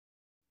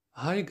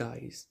Hi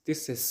guys,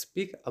 this is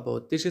Speak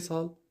About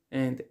Digital,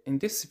 and in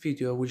this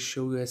video I will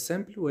show you a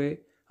simple way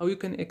how you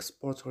can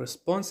export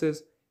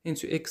responses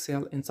into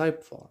Excel in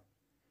Typeform.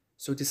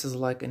 So this is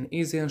like an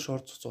easy and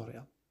short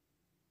tutorial.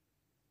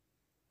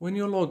 When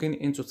you log in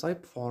into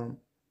Typeform,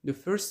 the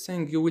first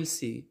thing you will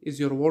see is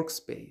your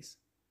workspace.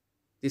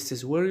 This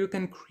is where you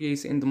can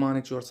create and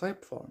manage your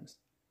Typeforms.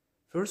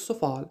 First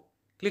of all,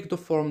 click the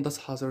form that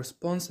has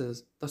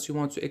responses that you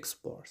want to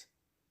export.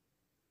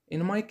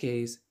 In my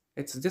case,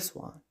 it's this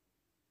one.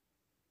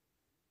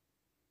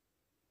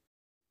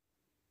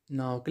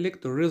 Now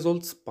click the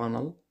results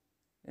panel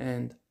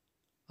and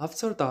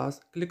after that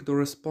click the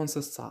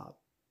responses tab.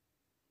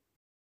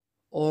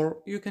 Or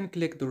you can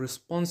click the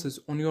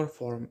responses on your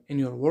form in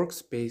your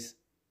workspace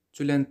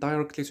to land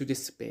directly to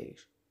this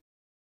page.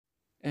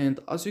 And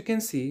as you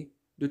can see,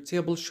 the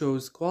table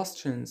shows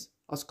questions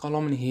as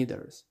column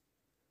headers.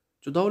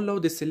 To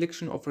download the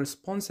selection of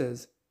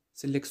responses,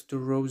 select the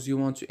rows you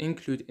want to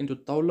include into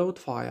the download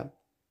file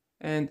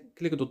and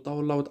click the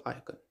download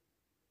icon.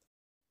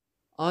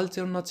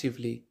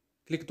 Alternatively,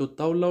 click the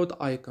download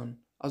icon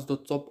at the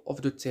top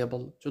of the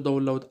table to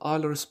download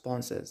all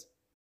responses.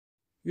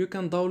 You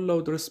can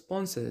download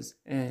responses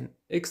in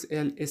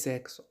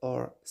XLSX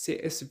or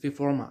CSV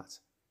format.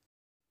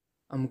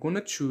 I'm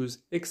gonna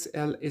choose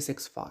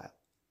XLSX file,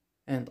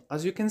 and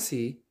as you can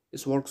see,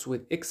 it works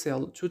with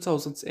Excel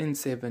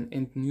 2007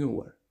 and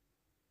newer.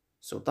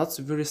 So that's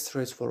very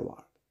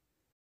straightforward.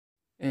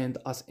 And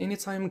as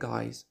anytime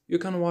guys, you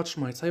can watch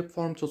my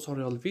Typeform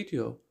tutorial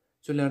video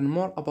to learn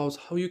more about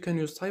how you can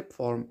use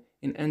Typeform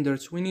in under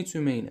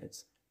 22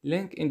 minutes,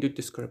 link in the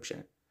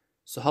description.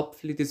 So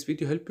hopefully this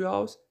video helped you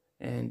out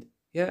and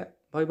yeah,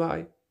 bye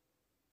bye.